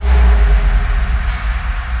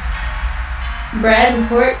Brad and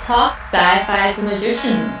Court talk sci-fi and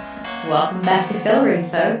magicians. Welcome back to Fillory,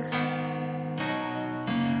 folks.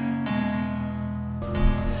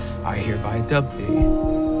 I hereby dub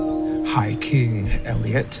thee High King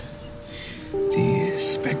Elliot, the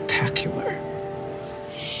Spectacular.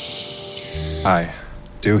 I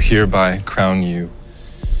do hereby crown you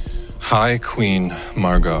High Queen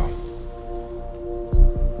Margot,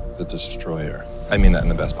 the Destroyer. I mean that in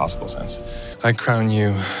the best possible sense. I crown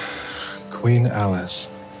you Queen Alice,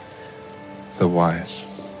 the Wise.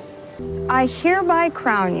 I hereby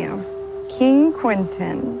crown you King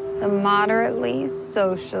Quentin, the moderately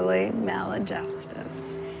socially maladjusted.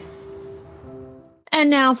 And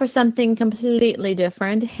now for something completely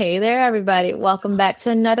different. Hey there, everybody. Welcome back to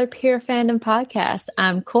another Pure Fandom podcast.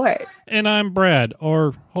 I'm Court. And I'm Brad.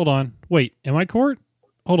 Or, hold on. Wait, am I Court?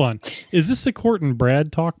 Hold on. Is this the Court and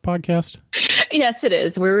Brad Talk podcast? Yes, it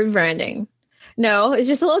is. We're rebranding. No, it's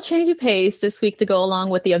just a little change of pace this week to go along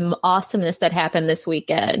with the awesomeness that happened this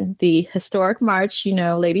weekend. The historic march,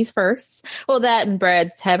 ladies first. Well, that and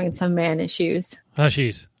Brad's having some man issues.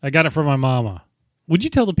 Hushies. I got it from my mama. Would you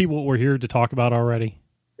tell the people what we're here to talk about already?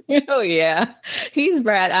 Oh, yeah. He's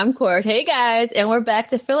Brad. I'm Court. Hey, guys. And we're back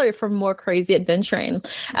to Fillory for more crazy adventuring.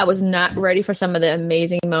 I was not ready for some of the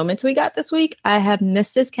amazing moments we got this week. I have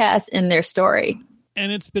missed this cast in their story.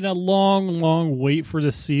 And it's been a long, long wait for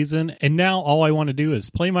this season. And now all I want to do is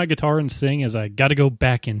play my guitar and sing as I got to go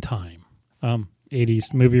back in time.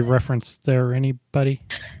 80s movie reference there, anybody?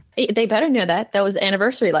 They better know that. That was the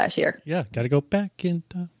anniversary last year. Yeah, got to go back in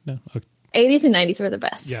time. No, okay. 80s and 90s were the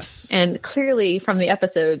best. Yes. And clearly from the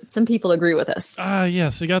episode, some people agree with us.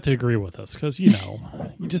 Yes, they got to agree with us because, you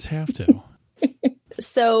just have to.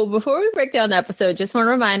 So before we break down the episode, just want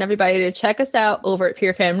to remind everybody to check us out over at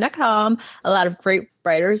purefandom.com. A lot of great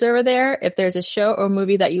writers over there. If there's a show or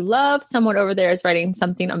movie that you love, someone over there is writing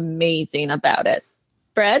something amazing about it.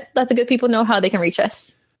 Brad, let the good people know how they can reach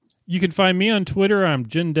us. You can find me on Twitter. I'm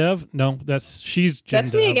Jen Dev. No, she's Jen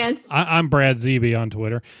That's Dev. me again. I'm Brad Zebe on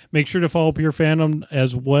Twitter. Make sure to follow Pure Fandom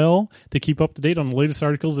as well to keep up to date on the latest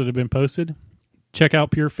articles that have been posted. Check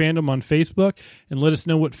out Pure Fandom on Facebook and let us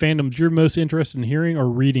know what fandoms you're most interested in hearing or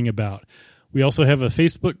reading about. We also have a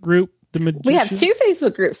Facebook group, The Magician. We have two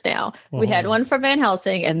Facebook groups now. We had one for Van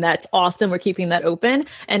Helsing, and that's awesome. We're keeping that open.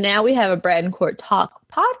 And now we have a Brad and Court Talk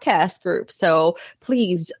podcast group. So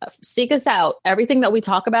please seek us out. Everything that we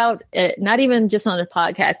talk about, not even just on the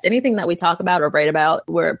podcast, anything that we talk about or write about,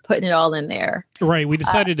 we're putting it all in there. Right. We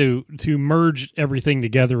decided to merge everything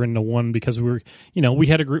together into one because we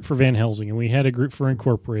had a group for Van Helsing and we had a group for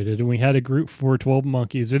Incorporated and we had a group for 12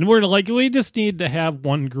 Monkeys. And we're like, we just need to have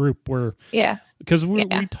one group where... Yeah. Because we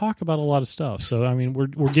talk about a lot of stuff. So, I mean, we're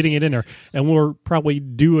getting it in there. And we'll probably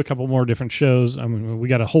do a couple more different shows. I mean, we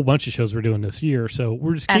got a whole bunch of shows we're doing this year. So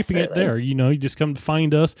we're just keeping it there. You just come to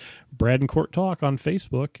find us, Brad and Court Talk on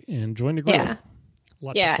Facebook, and join the group. Yeah.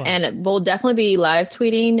 Lots of fun. And we'll definitely be live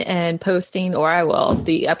tweeting and posting, or I will,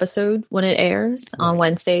 the episode when it airs on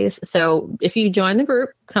Wednesdays. So if you join the group,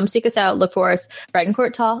 come seek us out. Look for us, Brad and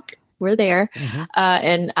Court Talk. We're there. Mm-hmm.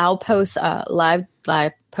 And I'll post live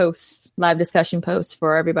discussion posts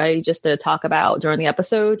for everybody just to talk about during the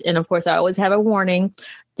episode. And of course, I always have a warning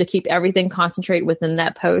to keep everything concentrated within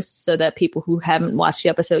that post so that people who haven't watched the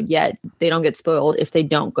episode yet, they don't get spoiled if they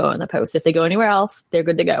don't go in the post. If they go anywhere else, they're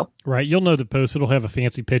good to go. Right. You'll know the post. It'll have a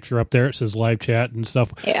fancy picture up there. It says live chat and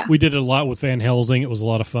stuff. Yeah. We did it a lot with Van Helsing. It was a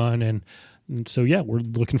lot of fun. And so, yeah, we're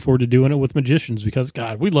looking forward to doing it with Magicians because,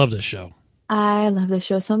 God, we love this show. I love this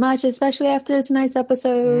show so much, especially after tonight's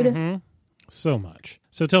episode. Mm-hmm. So much.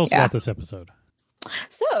 So tell us about this episode.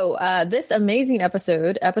 So this amazing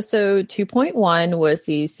episode 2.1, was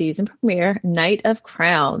the season premiere, Night of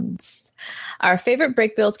Crowns. Our favorite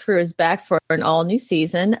Break Bills crew is back for an all-new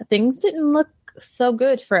season. Things didn't look so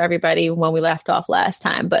good for everybody when we left off last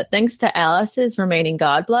time, but thanks to Alice's remaining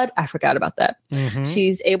godblood, I forgot about that. Mm-hmm.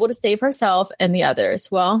 She's able to save herself and the others.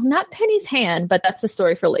 Well, not Penny's hand, but that's the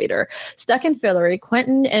story for later. Stuck in Fillory,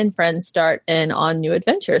 Quentin and friends start in on new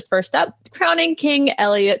adventures. First up, crowning King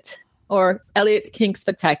Elliot, or Elliot King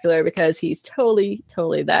Spectacular, because he's totally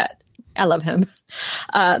that. I love him.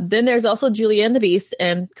 Then there's also Julia and the Beast,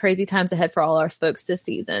 and crazy times ahead for all our folks this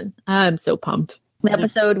season. I'm so pumped. The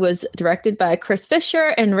episode was directed by Chris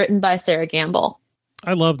Fisher and written by Sarah Gamble.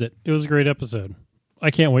 I loved it. It was a great episode.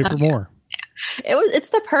 I can't wait for more.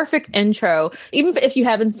 It's the perfect intro, even if you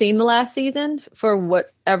haven't seen the last season for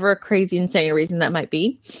whatever crazy, insane reason that might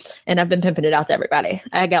be. And I've been pimping it out to everybody.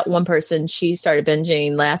 I got one person, she started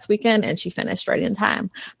binging last weekend and she finished right in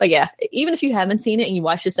time. But yeah, even if you haven't seen it and you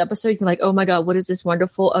watch this episode, you're like, oh my God, what is this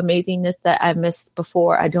wonderful amazingness that I missed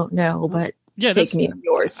before? I don't know, but Yeah, take me of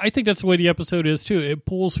yours. I think that's the way the episode is too. It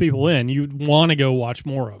pulls people in. You want to go watch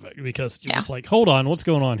more of it because you're just like, hold on, what's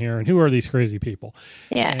going on here, and who are these crazy people?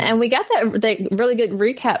 Yeah, and we got that really good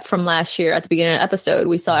recap from last year at the beginning of the episode.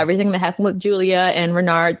 We saw everything that happened with Julia and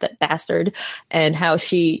Renard, that bastard, and how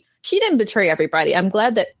she didn't betray everybody. I'm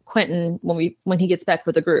glad that Quentin, when he gets back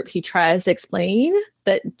with the group, he tries to explain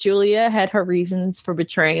that Julia had her reasons for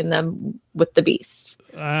betraying them with the Beast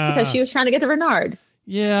because she was trying to get to Renard.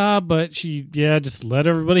 Yeah, but she just let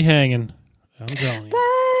everybody hanging. I'm telling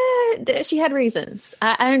you. But she had reasons.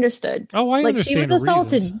 I understood. Oh, I understand. She was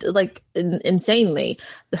assaulted insanely.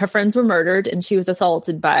 Her friends were murdered, and she was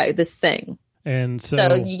assaulted by this thing. And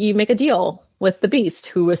so you make a deal with the Beast,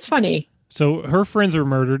 who was funny. So her friends are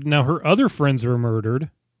murdered. Now her other friends were murdered.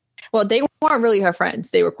 Well, they weren't really her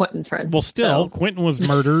friends. They were Quentin's friends. Well, still, Quentin was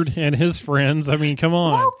murdered, and his friends. I mean, come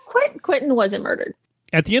on. Well, Quentin wasn't murdered.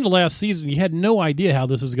 At the end of last season, you had no idea how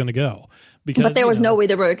this was going to go. But there was no way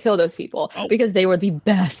they were going to kill those people because they were the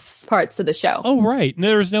best parts of the show. Oh, right.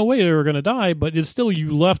 There was no way they were going to die, but it's still,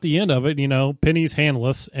 you left the end of it, Penny's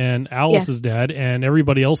handless, and Alice is dead, and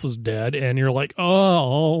everybody else is dead, and you're like,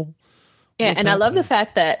 oh. Yeah, and I love the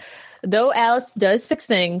fact that though Alice does fix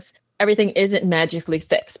things, everything isn't magically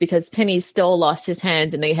fixed because Penny still lost his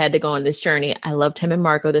hands and they had to go on this journey. I loved him and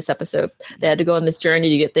Margot this episode. They had to go on this journey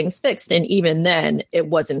to get things fixed. And even then, it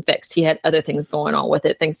wasn't fixed. He had other things going on with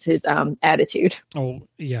it, thanks to his attitude. Oh,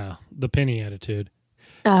 yeah. The Penny attitude.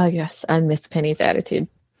 Oh, yes. I miss Penny's attitude.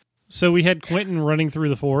 So we had Quentin running through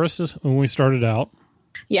the forest when we started out.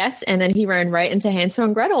 Yes. And then he ran right into Hansel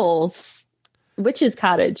and Gretel's witch's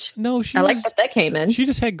cottage. No, I like that came in. She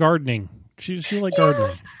just had gardening. She liked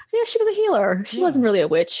gardening. Yeah, she was a healer. She wasn't really a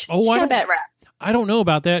witch. Oh, she got a bad rap. I don't know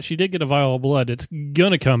about that. She did get a vial of blood. It's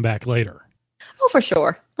going to come back later. Oh, for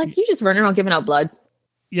sure. Like, you just run around giving out blood.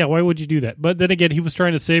 Yeah, why would you do that? But then again, he was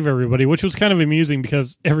trying to save everybody, which was kind of amusing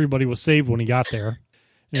because everybody was saved when he got there. And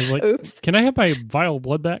he was like, oops. Can I have my vial of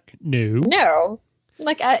blood back? No. No.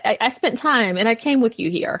 Like, I spent time and I came with you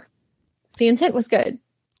here. The intent was good.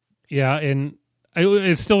 Yeah, and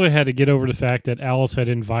I still had to get over the fact that Alice had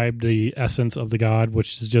imbibed the essence of the god,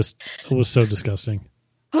 which is just, it was so disgusting.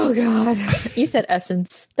 Oh, God. You said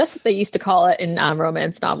essence. That's what they used to call it in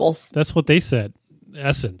romance novels. That's what they said.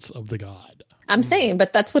 Essence of the god. I'm saying,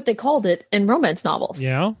 but that's what they called it in romance novels.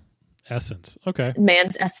 Yeah? Essence. Okay.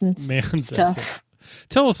 Man's essence. Man's essence.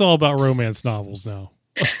 Tell us all about romance novels now.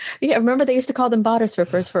 Yeah, remember they used to call them bodice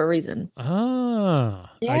rippers for a reason.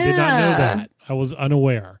 Ah. Yeah. I did not know that. I was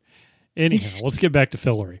unaware. Anyhow, let's get back to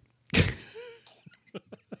Fillory.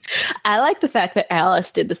 I like the fact that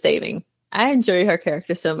Alice did the saving. I enjoy her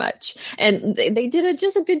character so much. And they did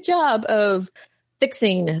just a good job of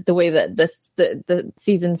fixing the way that the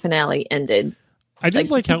season finale ended. I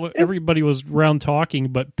did like how everybody was around talking,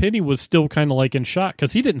 but Penny was still kind of like in shock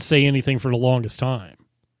because he didn't say anything for the longest time.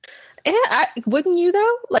 Yeah, wouldn't you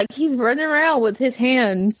though? Like he's running around with his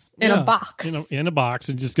hands in a box, in a box,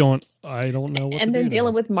 and just going, I don't know what. And then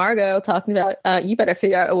dealing with Margot talking about, you better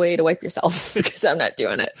figure out a way to wipe yourself because I'm not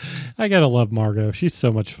doing it. I gotta love Margot. She's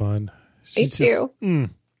so much fun. Me too.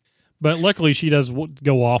 But luckily, she does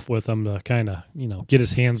go off with him to kind of, get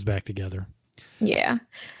his hands back together. Yeah,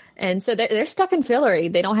 and so they're stuck in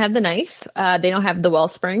Fillory. They don't have the knife. They don't have the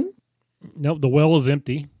wellspring. Nope, the well is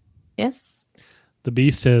empty. Yes. The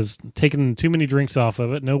Beast has taken too many drinks off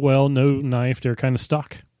of it. No well, no knife. They're kind of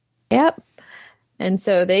stuck. Yep. And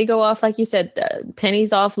so they go off, like you said,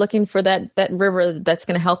 Penny's off looking for that river that's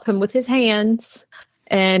going to help him with his hands.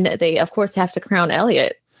 And they, of course, have to crown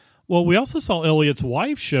Elliot. Well, we also saw Elliot's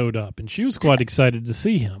wife showed up, and she was quite excited to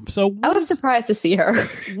see him. So I was surprised to see her.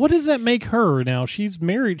 What does that make her now? She's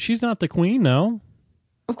married. She's not the queen, no?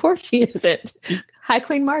 Of course she isn't. High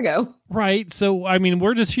Queen Margot. Right. So, I mean,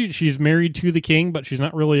 where does she's married to the king, but she's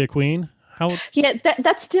not really a queen? How? Yeah,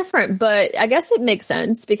 that's different, but I guess it makes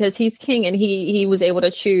sense because he's king and he was able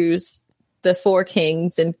to choose the 4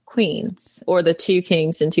 kings and queens or the 2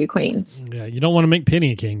 kings and 2 queens. Yeah, you don't want to make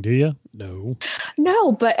Penny a king, do you?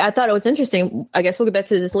 No, but I thought it was interesting. I guess we'll get back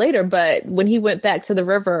to this later, but when he went back to the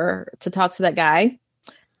river to talk to that guy,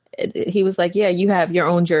 he was like, yeah, you have your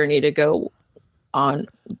own journey to go on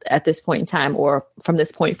at this point in time, or from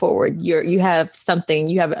this point forward, you have something,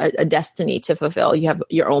 you have a destiny to fulfill. You have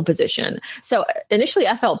your own position. So initially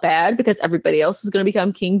I felt bad because everybody else was going to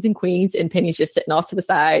become kings and queens and Penny's just sitting off to the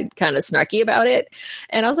side, kind of snarky about it.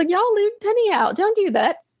 And I was like, y'all leave Penny out. Don't do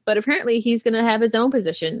that. But apparently he's going to have his own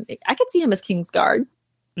position. I could see him as Kingsguard.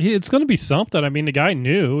 It's going to be something. I mean, the guy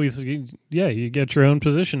knew. You get your own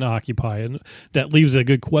position to occupy. And that leaves a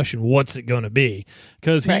good question. What's it going to be?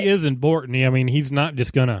 Because he is important. I mean, he's not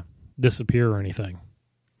just going to disappear or anything.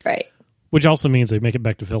 Right. which also means they make it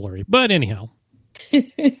back to Fillory. But anyhow.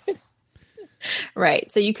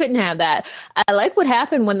 Right. So you couldn't have that. I like what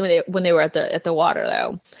happened when they were at the water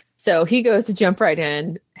though. So he goes to jump right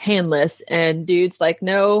in, handless, and dude's like,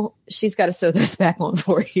 "No, she's got to sew this back on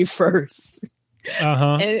for you first."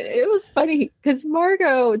 And it was funny because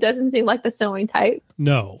Margot doesn't seem like the sewing type.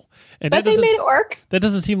 No, and but they made it work. That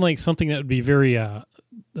doesn't seem like something that would be very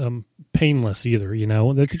painless either. You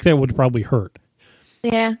know, I think that would probably hurt.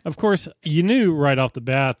 Yeah. Of course, you knew right off the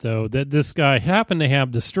bat though that this guy happened to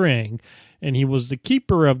have the string. And he was the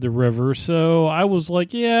keeper of the river, so I was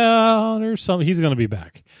like, yeah, there's something. He's going to be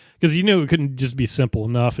back. Because you knew it couldn't just be simple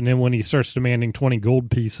enough. And then when he starts demanding 20 gold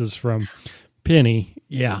pieces from Penny,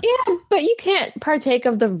 yeah. Yeah, but you can't partake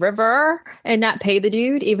of the river and not pay the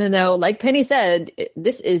dude, even though, like Penny said,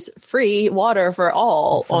 this is free water for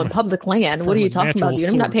all on public land. What are you talking about, dude?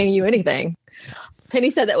 I'm not paying you anything. Penny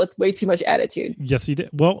said that with way too much attitude. Yes, he did.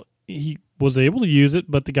 Well, he was able to use it,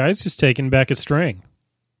 but the guy's just taking back his string.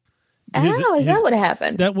 Is that what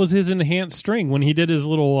happened? That was his enhanced string when he did his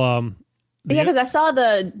little... yeah, because I saw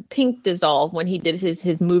the pink dissolve when he did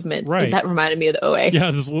his movements. Right. And that reminded me of the OA.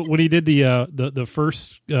 Yeah, when he did the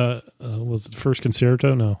first... was it the first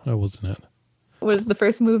concerto? No, that wasn't it. Was the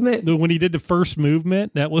first movement? When he did the first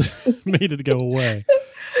movement, that was made it go away.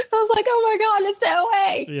 I was like, oh my God, it's the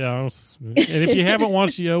OA. Yeah. And if you haven't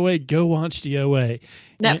watched the OA, go watch the OA.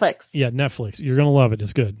 Netflix. Netflix. You're going to love it.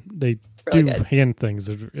 It's good. They really do good. hand things.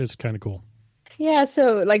 It's kind of cool. Yeah,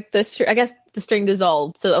 so like I guess the string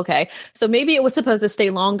dissolved. So, okay. So maybe it was supposed to stay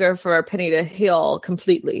longer for Penny to heal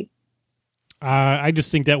completely. I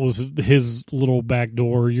just think that was his little back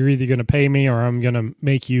door. You're either going to pay me or I'm going to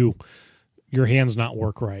make your hands not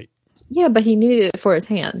work right. Yeah, but he needed it for his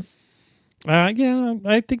hands. Yeah,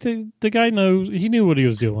 I think the guy he knew what he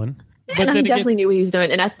was doing. But he definitely knew what he was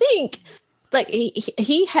doing. And I think like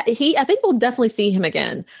I think we'll definitely see him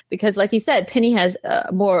again because like he said, Penny has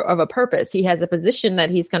more of a purpose. He has a position that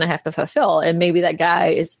he's going to have to fulfill. And maybe that guy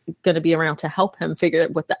is going to be around to help him figure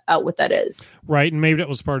out what that is. Right. And maybe that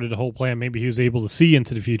was part of the whole plan. Maybe he was able to see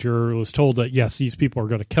into the future or was told that, yes, these people are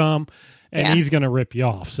going to come. And he's going to rip you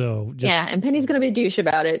off. So and Penny's going to be a douche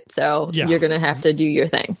about it. So you're going to have to do your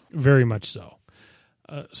thing. Very much so.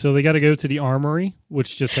 So they got to go to the armory,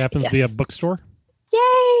 which just happens to be a bookstore.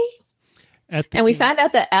 Yay! And we found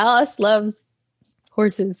out that Alice loves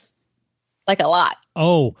horses. Like a lot.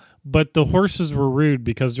 Oh, but the horses were rude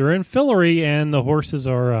because they're in Fillory and the horses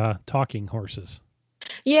are talking horses.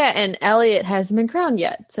 Yeah, and Elliot hasn't been crowned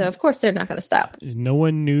yet. So, of course, they're not going to stop. No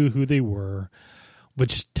one knew who they were.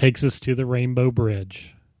 Which takes us to the Rainbow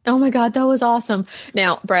Bridge. Oh my God, that was awesome.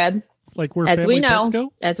 Now, Brad, like where family pets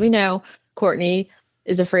go? As we know, Courtney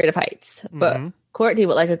is afraid of heights, but Courtney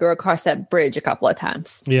would like to go across that bridge a couple of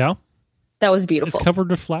times. Yeah. That was beautiful. It's covered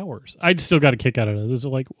with flowers. I still got a kick out of it. Is it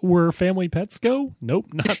like where family pets go?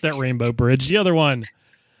 Nope, not that Rainbow Bridge. The other one.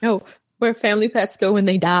 No, where family pets go when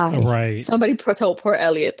they die. Right. Somebody told poor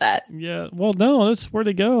Elliot that. Yeah. Well, no, that's where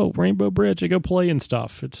they go. Rainbow Bridge. They go play and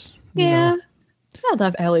stuff. It's yeah. I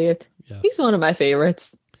love Elliot. Yes. He's one of my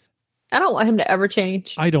favorites. I don't want him to ever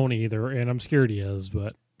change. I don't either, and I'm scared he is,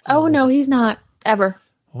 but... Oh, no, he's not. Ever.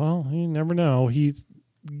 Well, you never know. He's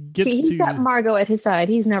got Margot at his side.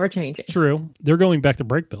 He's never changing. True. They're going back to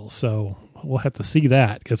Breakbill, so we'll have to see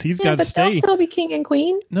that, because he's got to stay... They'll still be king and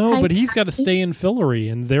queen. No, but he's got to stay in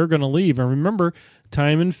Fillory, and they're going to leave. And remember,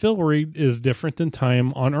 time in Fillory is different than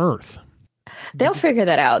time on Earth. They'll figure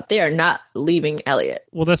that out. They are not leaving Elliot.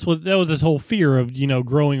 Well, that was his whole fear of,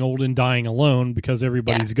 growing old and dying alone because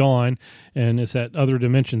everybody's gone, and it's that other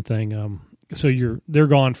dimension thing. So they're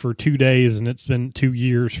gone for 2 days, and it's been 2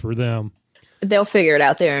 years for them. They'll figure it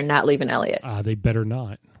out. They are not leaving Elliot. They better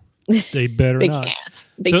not. They better they not. Can't.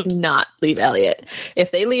 They cannot leave Elliot.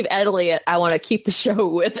 If they leave Elliot, I want to keep the show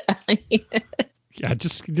with Elliot. Yeah,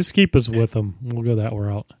 just keep us with them. We'll go that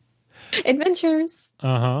route. Adventures.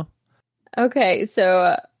 Uh-huh. Okay,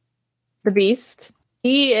 so the Beast,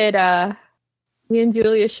 he and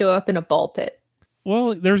Julia show up in a ball pit.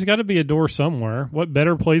 Well, there's got to be a door somewhere. What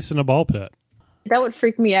better place than a ball pit? That would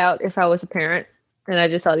freak me out if I was a parent and I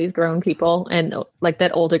just saw these grown people and like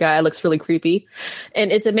that older guy looks really creepy. And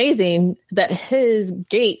it's amazing that his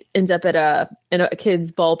gate ends up in a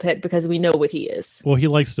kid's ball pit because we know what he is. Well, he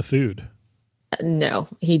likes the food. No,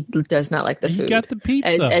 he does not like the food. He got the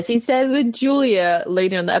pizza. As he said with Julia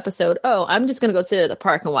later in the episode, I'm just going to go sit at the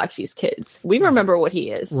park and watch these kids. We remember what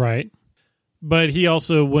he is. Right. But he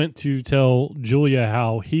also went to tell Julia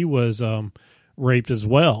how he was raped as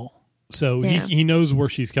well. So he knows where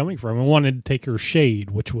she's coming from and wanted to take her shade,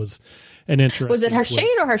 which was an interesting Was it her twist.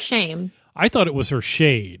 shade or her shame? I thought it was her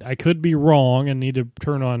shade. I could be wrong and need to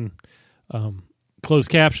turn on closed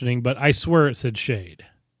captioning, but I swear it said shade.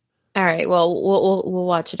 All right. Well, we'll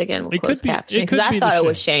watch it again with closed captioning because I thought it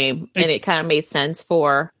was shame, and it kind of made sense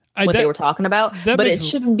for what they were talking about. But it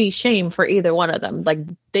shouldn't be shame for either one of them. Like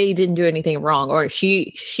they didn't do anything wrong, or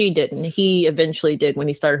she didn't. He eventually did when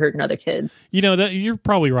he started hurting other kids. You know that you're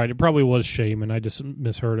probably right. It probably was shame, and I just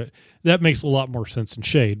misheard it. That makes a lot more sense than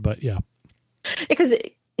shade. But yeah, because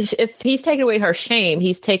if he's taking away her shame,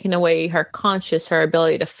 he's taking away her conscious, her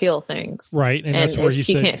ability to feel things. Right. And that's where if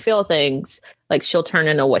she can't feel things, like she'll turn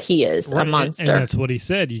into what he is, a monster. And that's what he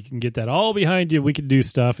said. You can get that all behind you. We can do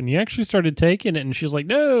stuff. And he actually started taking it, and she's like,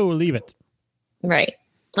 no, leave it. Right.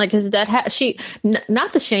 Like, because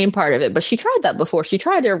not the shame part of it, but she tried that before. She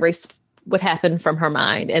tried to erase what happened from her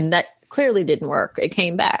mind, and that clearly didn't work. It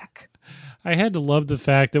came back. I had to love the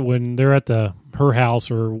fact that when they're at her house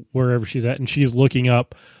or wherever she's at, and she's looking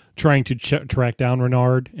up, trying to track down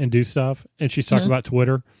Renard and do stuff, and she's talking about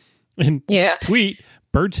Twitter and tweet,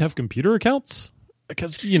 birds have computer accounts?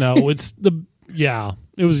 Because, it's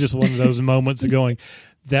it was just one of those moments of going,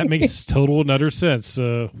 that makes total and utter sense.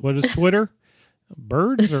 What is Twitter?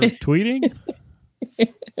 Birds are tweeting?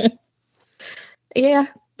 Yeah,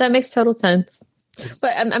 that makes total sense.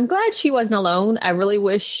 But I'm glad she wasn't alone. I really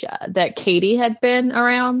wish that Katie had been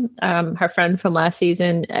around. Her friend from last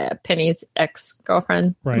season, Penny's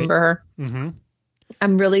ex-girlfriend. Right. Remember her? Mm-hmm.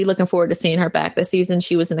 I'm really looking forward to seeing her back this season.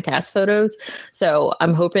 She was in the cast photos. So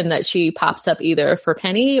I'm hoping that she pops up either for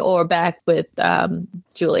Penny or back with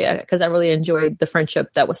Julia, because I really enjoyed the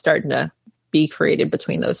friendship that was starting to be created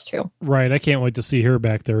between those two. Right. I can't wait to see her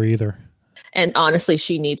back there either. And honestly,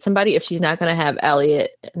 she needs somebody. If she's not going to have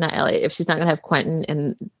if she's not going to have Quentin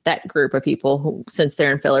and that group of people who, since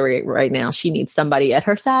they're in Philly right now, she needs somebody at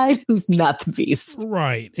her side who's not the Beast.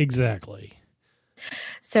 Right, exactly.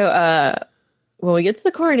 So when we get to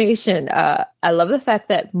the coronation, I love the fact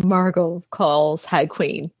that Margot calls High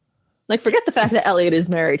Queen. Like, forget the fact that Elliot is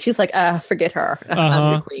married. She's like, forget her.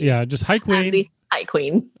 I'm the queen. Yeah, just High Queen. I'm the High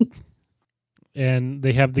Queen. And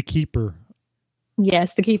they have the Keeper.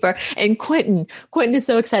 Yes, the Keeper. And Quentin is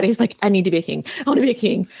so excited. He's like, I need to be a king. I want to be a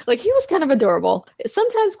king. Like, he was kind of adorable.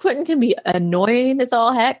 Sometimes Quentin can be annoying as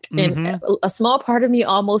all heck. Mm-hmm. And a small part of me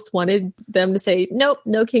almost wanted them to say, nope,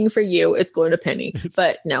 no king for you. It's going to Penny.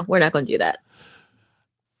 But no, we're not going to do that.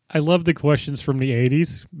 I love the questions from the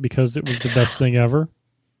 80s because it was the best thing ever.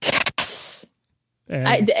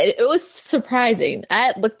 It was surprising.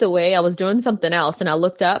 I looked away. I was doing something else, and I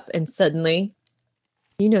looked up, and suddenly...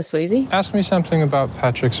 You know Swayze? Ask me something about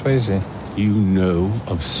Patrick Swayze. You know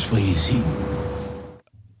of Swayze?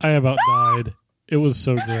 I about died. It was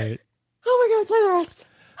so great. Oh my God, play the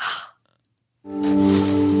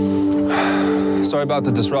rest. Sorry about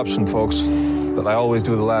the disruption, folks, but I always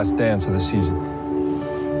do the last dance of the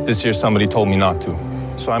season. This year somebody told me not to,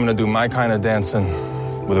 so I'm going to do my kind of dancing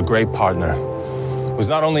with a great partner who's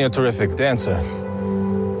not only a terrific dancer,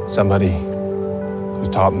 somebody who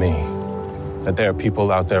taught me that there are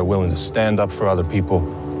people out there willing to stand up for other people,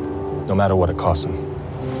 no matter what it costs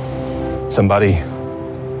them. Somebody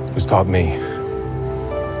who's taught me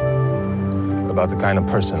about the kind of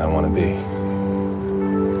person I want to be.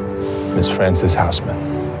 Miss Frances Houseman.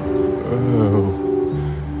 Oh,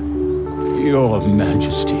 Your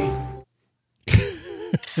Majesty.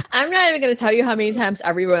 I'm not even going to tell you how many times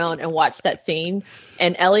I rewound and watched that scene.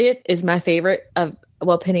 And Elliot is my favorite of,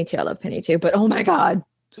 Penny too. I love Penny too, but oh my God.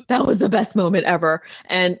 That was the best moment ever.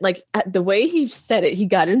 And like the way he said it, he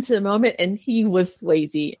got into the moment and he was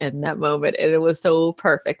Swayze in that moment. And it was so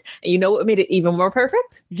perfect. And you know what made it even more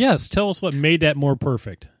perfect? Yes. Tell us what made that more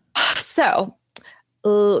perfect. So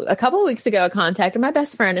a couple of weeks ago, I contacted my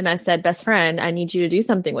best friend and I said, best friend, I need you to do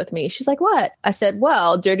something with me. She's like, what? I said,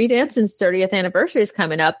 well, Dirty Dancing's 30th anniversary is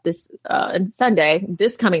coming up this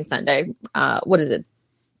coming Sunday. What is it?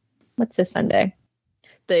 What's this Sunday?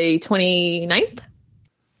 The 29th?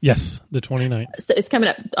 Yes, the 29th. So it's coming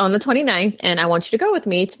up on the 29th, and I want you to go with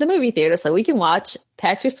me to the movie theater so we can watch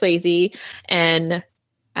Patrick Swayze and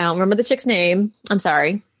I don't remember the chick's name. I'm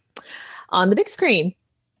sorry. On the big screen.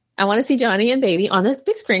 I want to see Johnny and Baby on the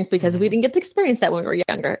big screen because we didn't get to experience that when we were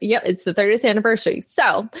younger. Yep, it's the 30th anniversary.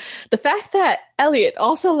 So the fact that Elliot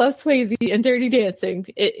also loves Swayze and Dirty Dancing,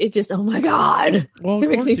 it just, oh my God. Well, it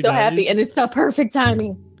makes me so happy, and it's the perfect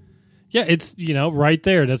timing. Yeah, it's, right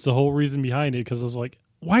there. That's the whole reason behind it, because I was like,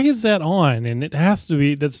 why is that on? And it has to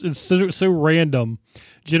be. It's so random.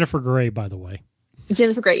 Jennifer Grey, by the way.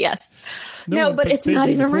 Jennifer Grey, yes. No, but it's not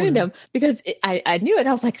even random because I knew it.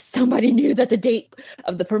 I was like, somebody knew that the date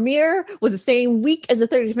of the premiere was the same week as the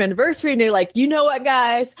 30th anniversary. And they're like, you know what,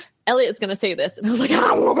 guys? Elliot's going to say this. And I was like,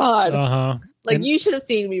 oh, my God. Uh-huh. You should have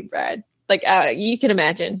seen me, Brad. Like, you can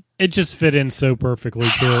imagine. It just fit in so perfectly,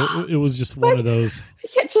 too. It was just one of those.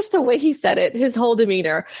 Yeah, just the way he said it, his whole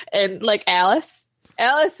demeanor. And, like, Alice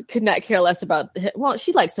could not care less about him. Well,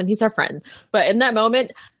 she likes him. He's our friend. But in that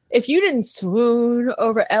moment, if you didn't swoon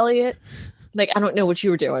over Elliot, like, I don't know what you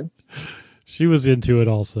were doing. She was into it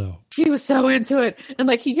also. She was so into it. And,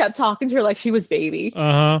 like, he kept talking to her like she was baby.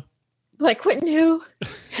 Uh-huh. Like, Quentin who?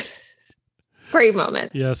 Great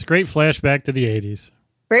moment. Yes, great flashback to the 80s.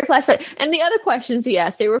 Great flashback. And the other questions he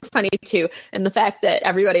asked, they were funny too. And the fact that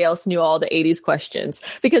everybody else knew all the 80s questions.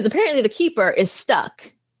 Because apparently the Keeper is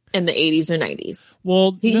stuck in the 80s or 90s.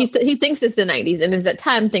 Well, he thinks it's the 90s. And there's that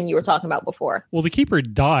time thing you were talking about before. Well, the Keeper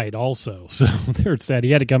died also. So there's that.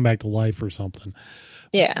 He had to come back to life or something.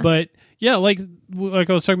 Yeah. But yeah, like I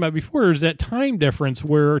was talking about before, there's that time difference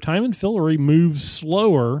where time in Fillory moves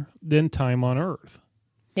slower than time on Earth.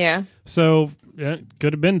 Yeah. So it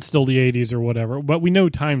could have been still the 80s or whatever, but we know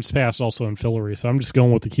time's passed also in Fillory. So I'm just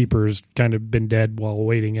going with the Keeper's kind of been dead while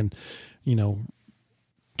waiting and,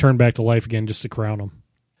 turned back to life again just to crown him.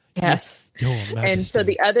 Yes. Your And Majesty. so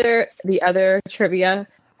the other trivia,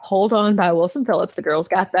 Hold On by Wilson Phillips. The girls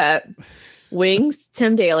got that. Wings,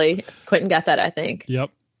 Tim Daly. Quentin got that, I think. Yep.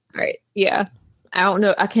 All right. Yeah. I don't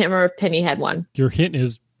know. I can't remember if Penny had one. Your hint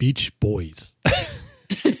is Beach Boys.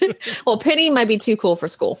 Well, Penny might be too cool for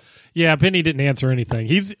school. Yeah, Penny didn't answer anything.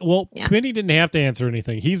 Yeah. Penny didn't have to answer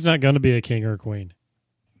anything. He's not going to be a king or a queen.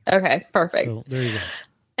 Okay, perfect. So there you go.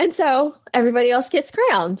 And so everybody else gets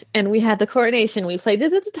crowned, and we had the coronation. We played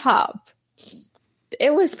it at the top.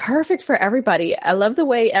 It was perfect for everybody. I love the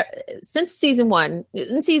way since season one,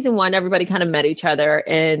 everybody kind of met each other,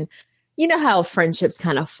 and you know how friendships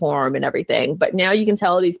kind of form and everything. But now you can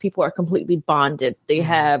tell these people are completely bonded. They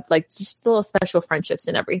have like just little special friendships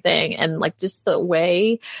and everything. And like just the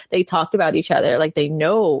way they talked about each other, like they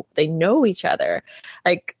know each other.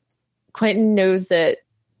 Like Quentin knows that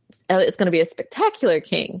Elliot's going to be a spectacular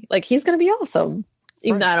king. Like he's going to be awesome.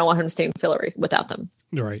 Even though I don't want him to stay in Fillory without them.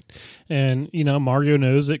 Right. And, Margot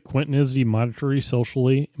knows that Quentin is the monetary,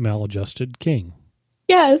 socially maladjusted king.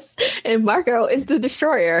 Yes. And Marco is the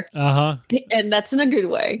destroyer. Uh-huh. And that's in a good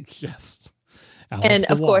way. Yes. And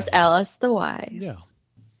of course, Alice the Wise. Yeah.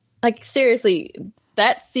 Like seriously,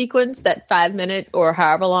 that sequence, that 5 minute or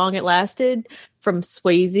however long it lasted from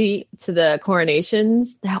Swayze to the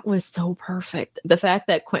coronations, that was so perfect. The fact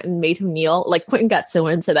that Quentin made him kneel, like Quentin got so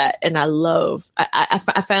into that. And I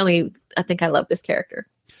think I love this character.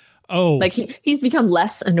 Oh, like he's become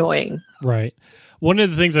less annoying. Right. One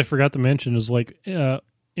of the things I forgot to mention is like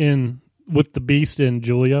with the Beast and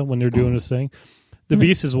Julia when they're doing this thing, the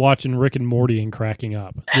Beast is watching Rick and Morty and cracking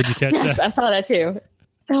up. Did you catch Yes, that? I saw that too.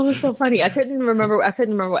 That was so funny. I couldn't remember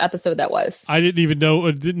what episode that was. I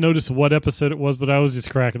didn't notice what episode it was, but I was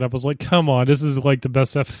just cracking up. I was like, come on, this is like the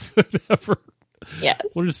best episode ever. Yes.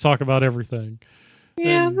 We'll just talk about everything.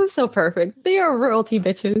 Yeah, it was so perfect. They are royalty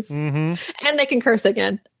bitches. Mm-hmm. And they can curse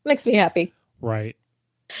again. Makes me happy. Right.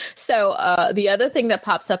 So the other thing that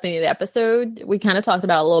pops up in the episode, we kind of talked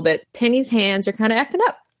about a little bit, Penny's hands are kind of acting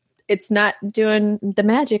up. It's not doing the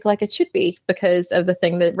magic like it should be because of the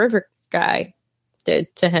thing that River Guy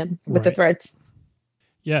did to him with the threads.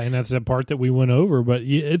 Yeah, and that's the part that we went over, but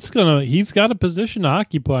he's got a position to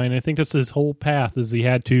occupy, and I think that's his whole path is he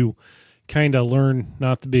had to kind of learn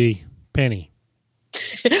not to be Penny.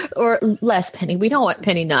 Or less Penny. We don't want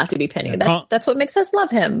Penny not to be Penny. Yeah, that's what makes us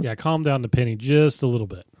love him. Yeah, calm down to Penny just a little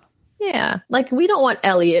bit. Yeah, like we don't want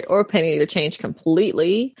Elliot or Penny to change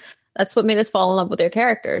completely. That's what made us fall in love with their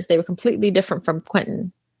characters. They were completely different from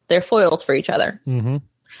Quentin. They're foils for each other. Mm-hmm.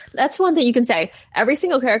 That's one thing you can say. Every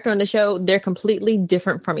single character on the show, they're completely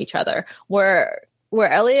different from each other. Where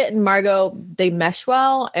Elliot and Margot, they mesh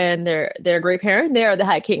well, and they're a great parent. They are the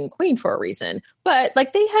High King and Queen for a reason. But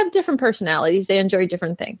like they have different personalities. They enjoy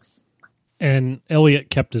different things. And Elliot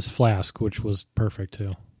kept his flask, which was perfect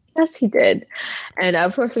too. Yes, he did. And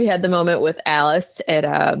of course, we had the moment with Alice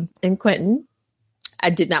and Quentin. I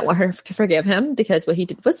did not want her to forgive him because what he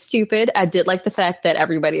did was stupid. I did like the fact that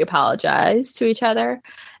everybody apologized to each other.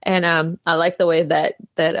 And I like the way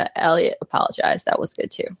that Elliot apologized. That was good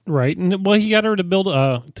too. Right. And well, he got her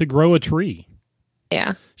to to grow a tree.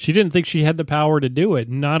 Yeah. She didn't think she had the power to do it.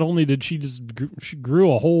 Not only did she she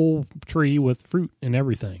grew a whole tree with fruit and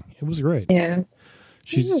everything. It was great. Yeah.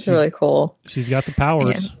 She's really cool. She's got the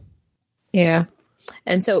powers. Yeah.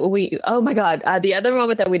 And so oh my God, the other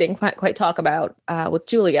moment that we didn't quite talk about with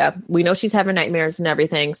Julia, we know she's having nightmares and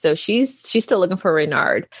everything. So she's still looking for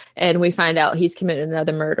Reynard. And we find out he's committed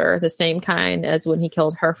another murder, the same kind as when he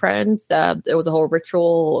killed her friends. There was a whole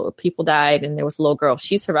ritual, people died, and there was a little girl.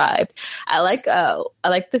 She survived. I like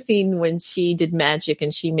the scene when she did magic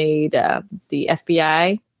and she made the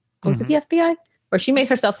FBI. Was it the FBI? Or she made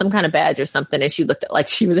herself some kind of badge or something, and she looked like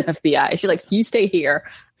she was FBI. She's like, you stay here.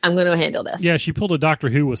 I'm going to handle this. Yeah, she pulled a Doctor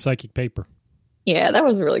Who with psychic paper. Yeah, that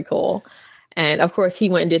was really cool. And, of course, he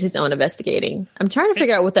went and did his own investigating. I'm trying to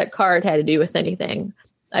figure out what that card had to do with anything.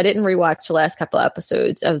 I didn't rewatch the last couple of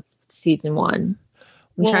episodes of season 1.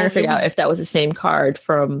 I'm trying to figure out if that was the same card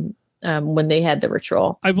from when they had the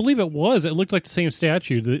ritual. I believe it was. It looked like the same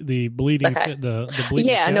statue, the bleeding, the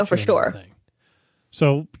bleeding. Yeah, I know for sure.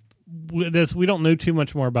 So we don't know too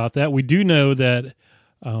much more about that. We do know that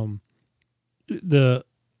the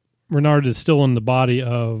Reynard is still in the body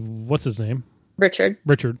of, what's his name?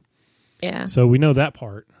 Richard. Yeah. So we know that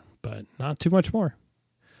part, but not too much more.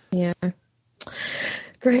 Yeah.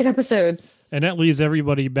 Great episode. And that leaves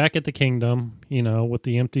everybody back at the kingdom, with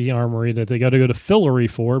the empty armory that they got to go to Fillory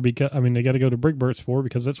for, they got to go to Brigbert's for,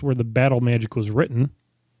 because that's where the battle magic was written.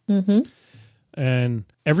 Mm-hmm. And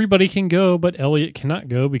everybody can go, but Elliot cannot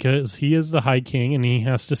go because he is the High King and he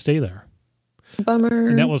has to stay there. Bummer.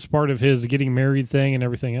 And that was part of his getting married thing and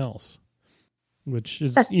everything else, which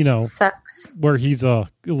is, sucks. Where he's a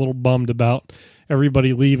little bummed about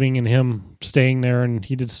everybody leaving and him staying there, and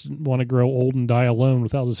he just want to grow old and die alone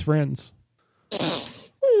without his friends.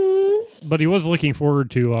 But he was looking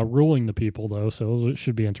forward to ruling the people, though, so it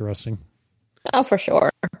should be interesting. Oh, for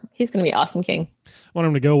sure. He's going to be awesome king. I want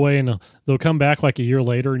him to go away, and they'll come back like a year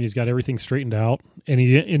later, and he's got everything straightened out, and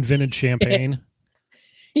he invented champagne.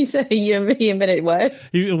 He said he invented what?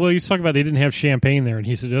 He's talking about they didn't have champagne there, and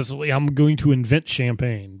he said, I'm going to invent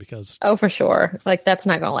champagne because... Oh, for sure. Like, that's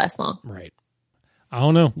not going to last long. Right. I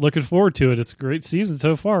don't know. Looking forward to it. It's a great season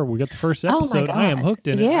so far. We got the first episode. Oh my God. I am hooked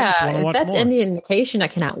in it. Yeah, if that's any indication, I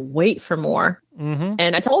cannot wait for more. Mm-hmm.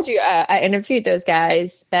 And I told you, I interviewed those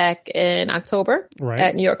guys back in October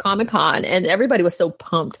at New York Comic Con, and everybody was so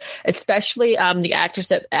pumped, especially the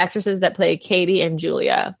actresses that play Katie and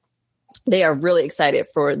Julia. They are really excited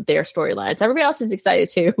for their storylines. Everybody else is excited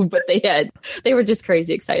too, but they were just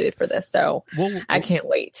crazy excited for this. So I can't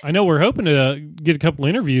wait. I know we're hoping to get a couple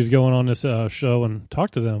interviews going on this show and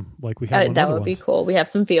talk to them like we have. That would be cool. We have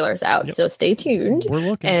some feelers out, so stay tuned. We're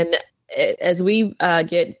looking. And as we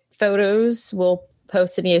get photos, we'll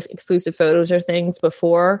post any exclusive photos or things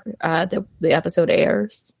before the episode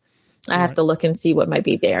airs. I have to look and see what might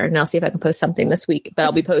be there, and I'll see if I can post something this week. But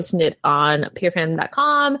I'll be posting it on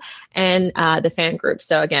purefandom.com and the fan group.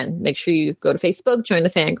 So again, make sure you go to Facebook, join the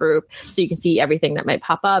fan group, so you can see everything that might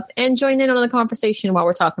pop up and join in on the conversation while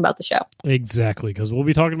we're talking about the show. Exactly, because we'll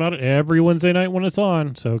be talking about it every Wednesday night when it's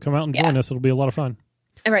on. So come out and join us. It'll be a lot of fun.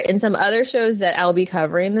 All right, and some other shows that I'll be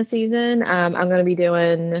covering this season. I'm going to be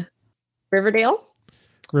doing Riverdale.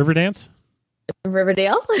 Riverdale.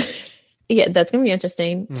 Yeah, that's going to be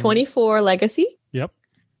interesting. 24 Legacy. Yep.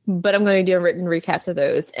 But I'm going to do written recaps of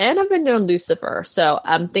those. And I've been doing Lucifer. So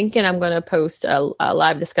I'm thinking I'm going to post a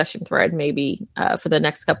live discussion thread maybe for the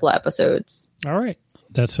next couple of episodes. All right.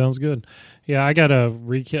 That sounds good. Yeah, I got a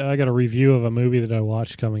review of a movie that I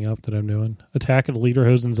watched coming up that I'm doing. Attack of the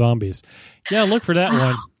Lederhosen Zombies. Yeah, look for that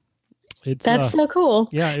one. That's so cool.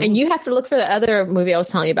 Yeah, and you have to look for the other movie I was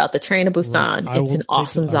telling you about, The Train to Busan. Right. It's an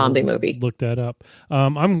awesome zombie movie. Look that up.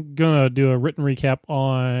 I'm going to do a written recap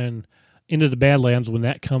on Into the Badlands when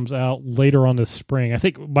that comes out later on this spring. I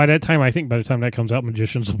think by the time that comes out,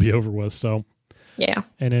 Magicians will be over with. So yeah.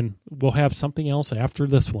 And then we'll have something else after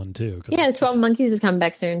this one, too. Yeah, 12 Monkeys is coming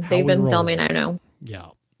back soon. They've been filming, I know. Yeah.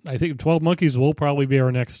 I think 12 Monkeys will probably be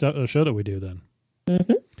our next show that we do then.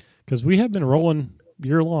 Mm-hmm. Because we have been rolling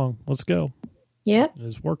year long. Let's go. Yeah.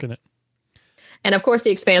 It's working it. And of course,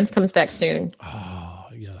 The Expanse comes back soon. Oh,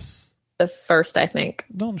 yes. The first, I think.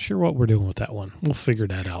 Not sure what we're doing with that one. We'll figure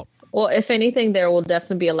that out. Well, if anything, there will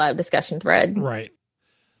definitely be a live discussion thread. Right.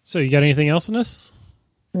 So you got anything else in this?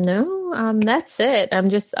 No, that's it.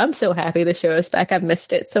 I'm so happy the show is back. I've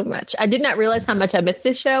missed it so much. I did not realize how much I missed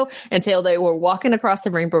this show until they were walking across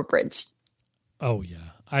the Rainbow Bridge. Oh, yeah.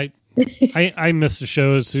 I missed the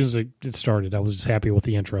show as soon as it started. I was just happy with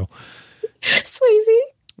the intro. Swayze.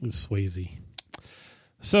 It's Swayze.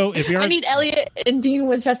 So if you're, I need Elliot and Dean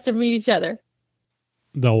Winchester to meet each other.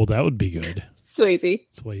 No, that would be good. Swayze.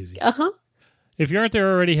 Swayze. Uh-huh. If you aren't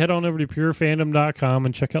there already, head on over to purefandom.com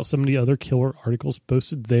and check out some of the other killer articles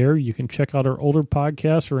posted there. You can check out our older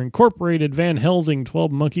podcasts for Incorporated, Van Helsing,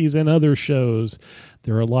 12 Monkeys, and other shows.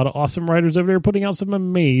 There are a lot of awesome writers over there putting out some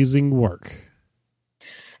amazing work.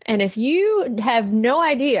 And if you have no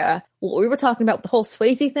idea what we were talking about with the whole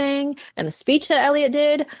Swayze thing and the speech that Elliot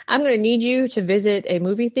did, I'm going to need you to visit a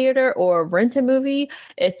movie theater or rent a movie.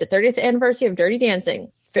 It's the 30th anniversary of Dirty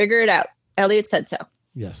Dancing. Figure it out. Elliot said so.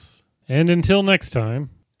 Yes. And until next time,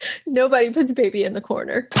 nobody puts baby in the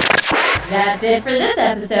corner. That's it for this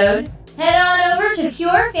episode. Head on over to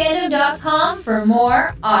purefandom.com for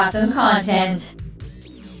more awesome content.